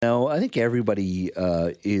I think everybody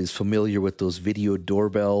is familiar with those video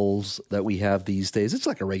doorbells that we have these days. It's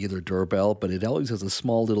like a regular doorbell, but it always has a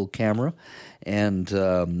small little camera, and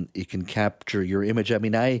it can capture your image. I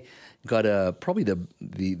mean, I got probably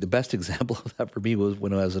the best example of that for me was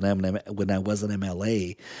when I was in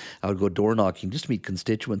MLA. I would go door knocking just to meet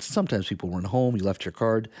constituents. Sometimes people weren't home. You left your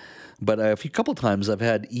card. But a couple times I've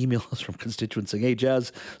had emails from constituents saying, "Hey,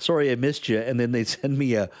 Jazz, sorry I missed you," and then they send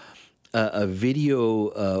me a video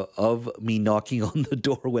of me knocking on the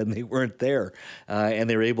door when they weren't there, and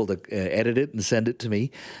they were able to edit it and send it to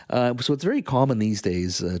me. So it's very common these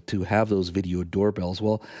days to have those video doorbells.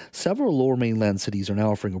 Well, several Lower Mainland cities are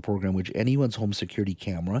now offering a program which anyone's home security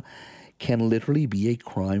camera can literally be a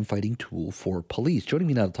crime-fighting tool for police. Joining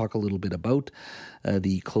me now to talk a little bit about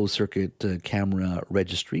the closed-circuit camera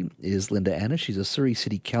registry is Linda Anna. She's a Surrey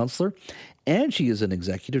City Councillor, and she is an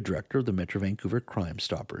Executive Director of the Metro Vancouver Crime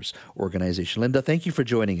Stoppers organization. Linda, thank you for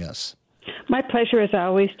joining us. My pleasure as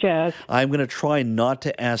always, Jazz. I'm going to try not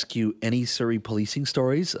to ask you any Surrey policing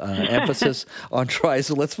stories. Emphasis on try,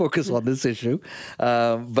 so let's focus on this issue.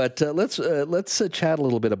 But let's chat a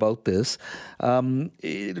little bit about this.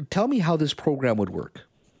 Tell me how this program would work.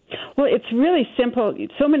 Well, it's really simple.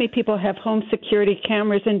 So many people have home security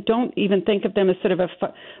cameras and don't even think of them as sort of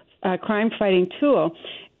a crime-fighting tool.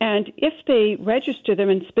 And if they register them,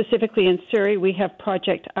 and specifically in Surrey, we have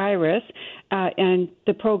Project Iris, and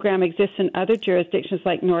the program exists in other jurisdictions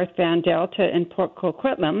like North Van Delta and Port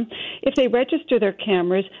Coquitlam. If they register their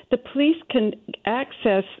cameras, the police can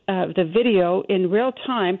access the video in real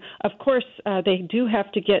time. Of course, they do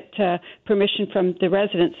have to get permission from the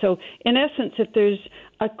residents. So, in essence, if there's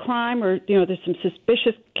a crime or, there's some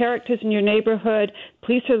suspicious characters in your neighborhood,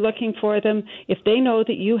 police are looking for them. If they know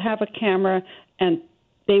that you have a camera, and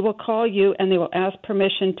they will call you and they will ask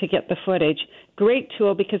permission to get the footage. Great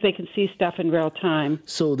tool because they can see stuff in real time.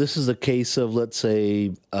 So this is a case of, let's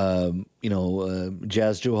say,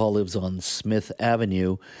 Jazz Johal lives on Smith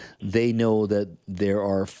Avenue. They know that there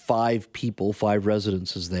are 5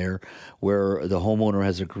 residences there where the homeowner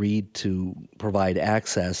has agreed to provide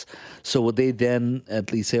access. So would they then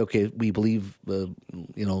at least say, okay, we believe, there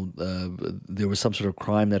was some sort of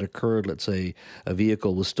crime that occurred, let's say a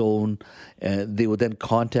vehicle was stolen, they would then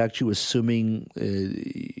contact you, assuming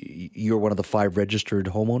you're one of the 5 registered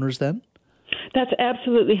homeowners then? That's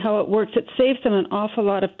absolutely how it works. It saves them an awful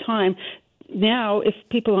lot of time. Now, if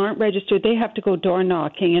people aren't registered, they have to go door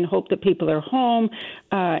knocking and hope that people are home,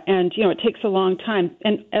 and it takes a long time.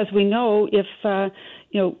 And as we know, if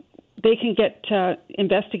they can get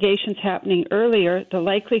investigations happening earlier, the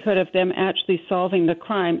likelihood of them actually solving the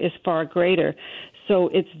crime is far greater. So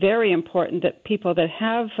it's very important that people that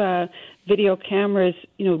have video cameras,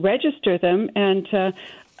 register them and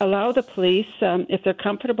allow the police, if they're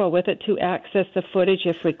comfortable with it, to access the footage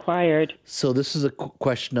if required. So this is a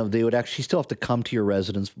question of they would actually still have to come to your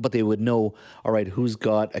residence, but they would know, all right, who's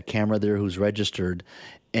got a camera there, who's registered,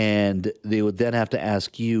 and they would then have to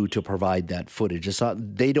ask you to provide that footage. It's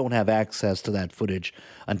not, they don't have access to that footage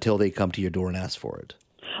until they come to your door and ask for it.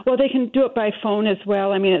 Well, they can do it by phone as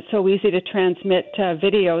well. I mean, it's so easy to transmit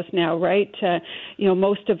videos now, right?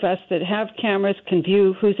 Most of us that have cameras can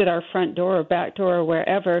view who's at our front door or back door or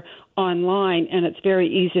wherever online, and it's very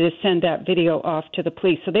easy to send that video off to the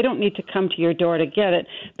police. So they don't need to come to your door to get it,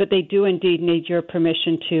 but they do indeed need your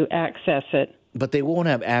permission to access it. But they won't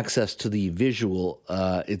have access to the visual.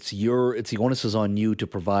 It's the onus is on you to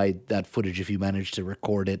provide that footage if you manage to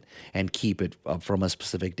record it and keep it from a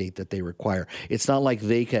specific date that they require. It's not like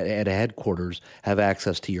they can, at a headquarters, have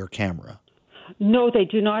access to your camera. No, they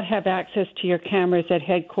do not have access to your cameras at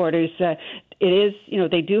headquarters. It is,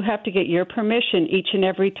 they do have to get your permission each and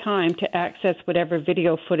every time to access whatever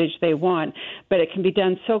video footage they want. But it can be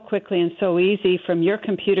done so quickly and so easy from your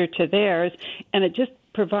computer to theirs, and it just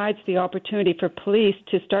provides the opportunity for police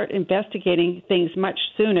to start investigating things much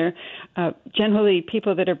sooner. Generally,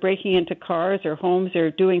 people that are breaking into cars or homes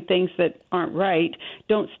or doing things that aren't right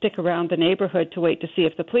don't stick around the neighborhood to wait to see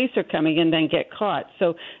if the police are coming and then get caught.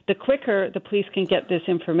 So the quicker the police can get this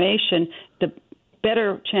information, the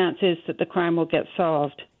better chance is that the crime will get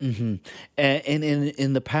solved. Mm-hmm. And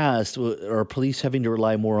in the past, are police having to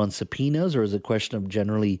rely more on subpoenas, or is it a question of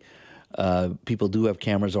generally people do have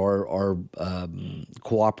cameras or are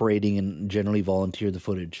cooperating and generally volunteer the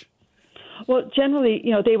footage? Well, generally,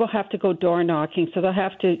 they will have to go door knocking. So they'll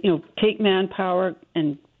have to, take manpower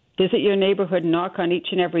and visit your neighborhood and knock on each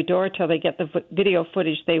and every door till they get the video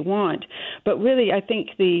footage they want. But really, I think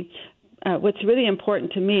the what's really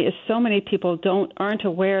important to me is so many people aren't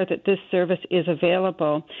aware that this service is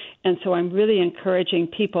available. And so I'm really encouraging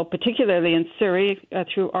people, particularly in Surrey,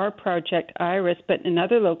 through our project, IRIS, but in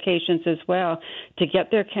other locations as well, to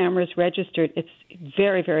get their cameras registered. It's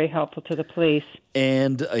very, very helpful to the police.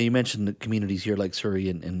 And you mentioned the communities here like Surrey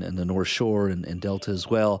and the North Shore and Delta as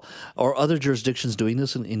well. Are other jurisdictions doing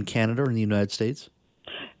this in Canada or in the United States?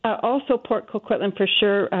 Also, Port Coquitlam for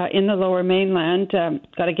sure in the Lower Mainland.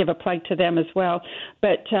 Got to give a plug to them as well.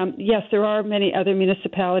 But yes, there are many other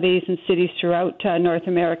municipalities and cities throughout North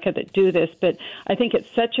America that do this. But I think it's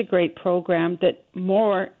such a great program that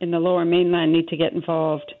more in the Lower Mainland need to get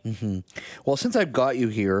involved. Mm-hmm. Well, since I've got you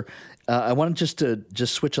here, I want to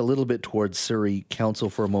just switch a little bit towards Surrey Council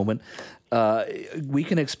for a moment. We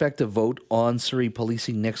can expect a vote on Surrey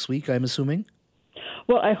policing next week, I'm assuming?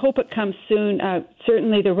 Well, I hope it comes soon.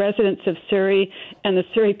 Certainly the residents of Surrey and the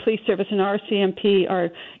Surrey Police Service and RCMP are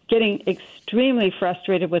getting extremely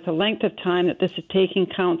frustrated with the length of time that this is taking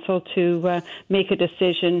council to make a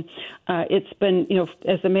decision. It's been,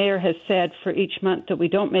 as the mayor has said, for each month that we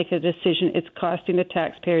don't make a decision, it's costing the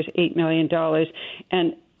taxpayers $8 million.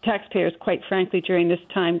 And taxpayers, quite frankly, during this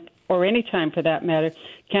time, or any time for that matter,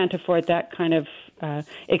 can't afford that kind of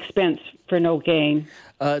expense for no gain.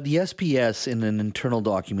 The SPS, in an internal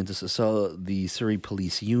document, the Surrey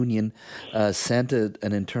Police Union sent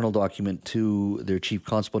an internal document to their Chief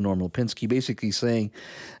Constable, Norm Lipinski, basically saying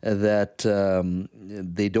that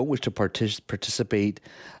they don't wish to participate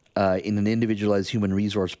in an individualized human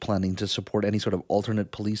resource planning to support any sort of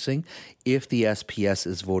alternate policing if the SPS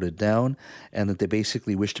is voted down, and that they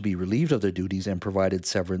basically wish to be relieved of their duties and provided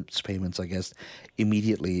severance payments, I guess,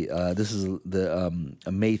 immediately. This is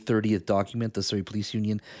a May 30th document, the Surrey Police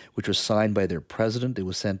Union, which was signed by their president. It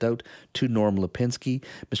was sent out to Norm Lipinski.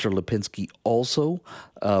 Mr. Lipinski also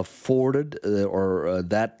forwarded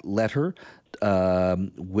that letter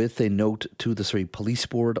with a note to the Surrey Police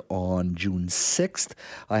Board on June 6th.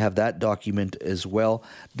 I have that document as well.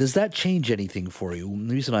 Does that change anything for you?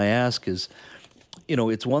 The reason I ask is,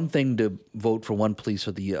 it's one thing to vote for one police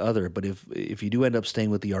or the other, but if you do end up staying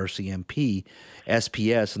with the RCMP,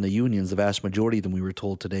 SPS, and the unions, the vast majority of them, we were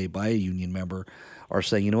told today by a union member, are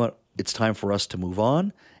saying, you know what, it's time for us to move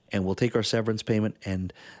on, and we'll take our severance payment.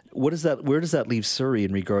 And where does that leave Surrey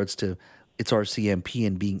in regards to its RCMP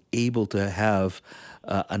and being able to have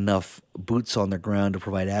enough boots on the ground to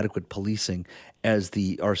provide adequate policing as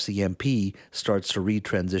the RCMP starts to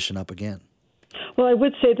retransition up again? Well, I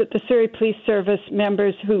would say that the Surrey Police Service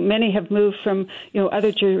members, who many have moved from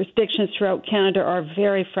other jurisdictions throughout Canada, are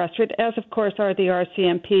very frustrated, as of course are the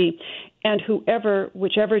RCMP, and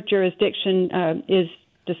whichever jurisdiction is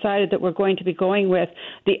decided that we're going to be going with,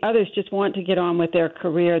 the others just want to get on with their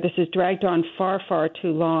career. This has dragged on far, far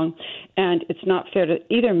too long, and it's not fair to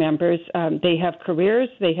either members. They have careers,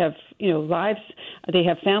 they have lives, they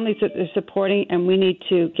have families that they're supporting, and we need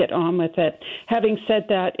to get on with it. Having said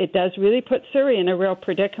that, it does really put Surrey in a real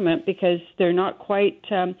predicament because they're not quite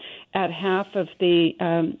at half of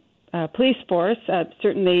the police force,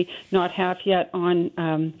 certainly not half yet on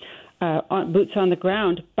boots on the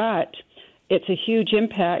ground, but it's a huge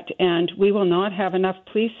impact, and we will not have enough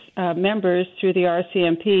police members through the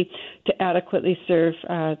RCMP to adequately serve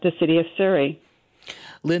the city of Surrey.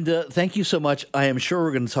 Linda, thank you so much. I am sure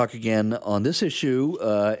we're going to talk again on this issue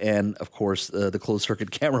and, of course, the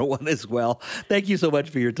closed-circuit camera one as well. Thank you so much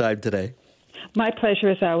for your time today. My pleasure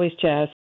as always, Jazz.